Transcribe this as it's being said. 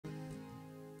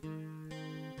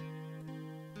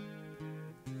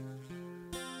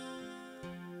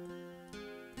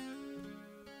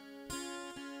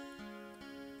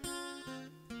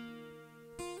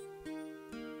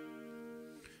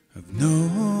I've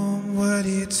known what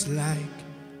it's like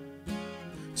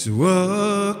to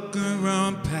walk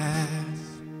around paths,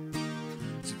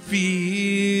 to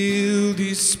feel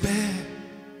despair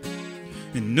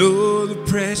and know the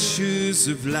pressures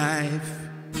of life,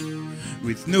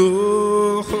 with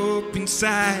no hope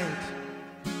inside,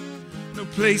 no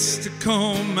place to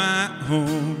call my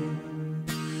home.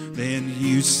 Then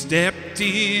you stepped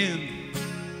in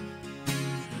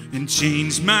and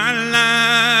changed my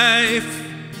life.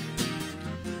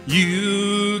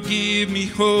 You give me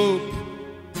hope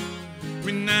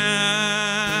when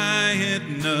I had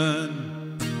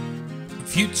none, a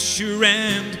future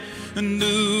and a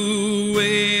new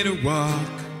way to walk,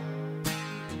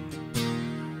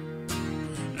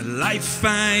 a life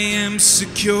I am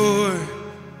secure,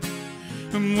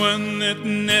 and one that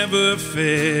never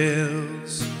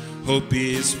fails. Hope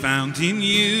is found in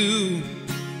you.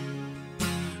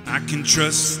 I can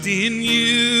trust in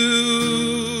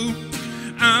you.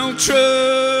 I'll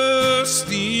trust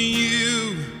in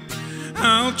you.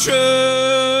 I'll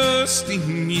trust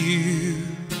in you.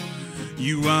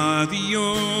 You are the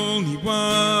only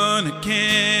one I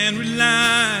can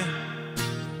rely.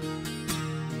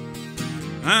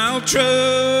 I'll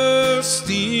trust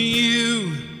in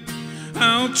you.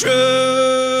 I'll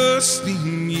trust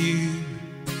in you.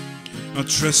 I'll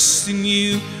trust in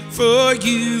you, for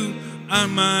you are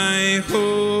my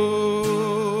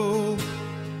hope.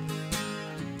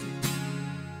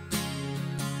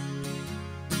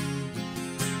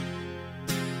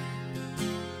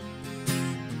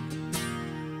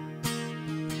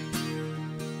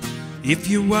 If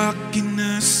you walk in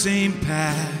the same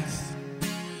path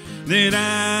that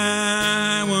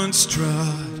I once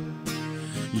trod,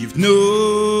 you've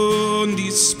known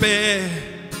despair.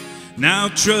 Now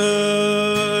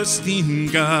trust in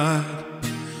God.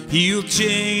 He'll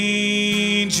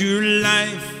change your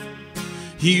life.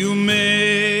 He'll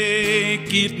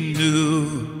make it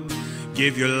new.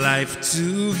 Give your life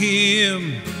to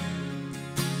Him.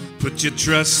 Put your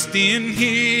trust in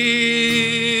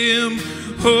Him.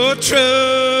 Oh,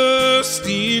 trust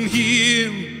in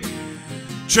Him.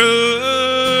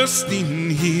 Trust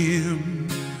in Him.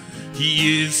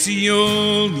 He is the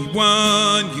only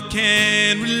one you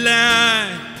can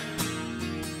rely.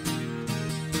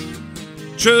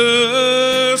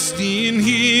 Trust in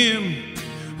Him.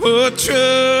 Oh,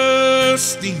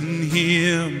 trust in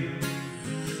Him.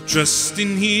 Trust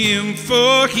in Him,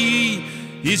 for He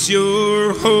is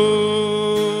your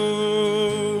hope.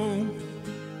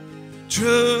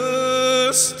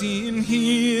 Trust in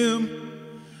Him.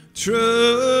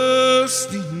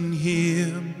 Trust in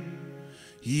Him.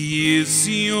 He is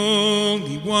the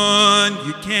only one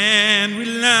you can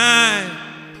rely.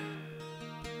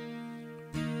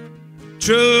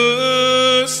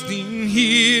 Trust in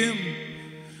Him.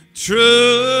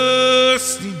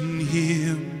 Trust in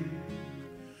Him.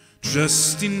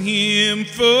 Trust in Him,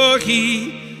 for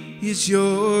He is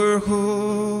your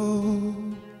hope.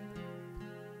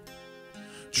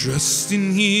 Trust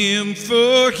in Him,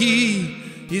 for He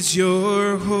is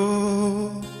your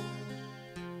hope.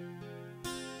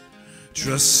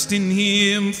 Trust in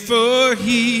Him, for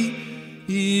He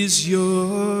is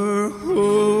your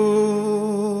hope.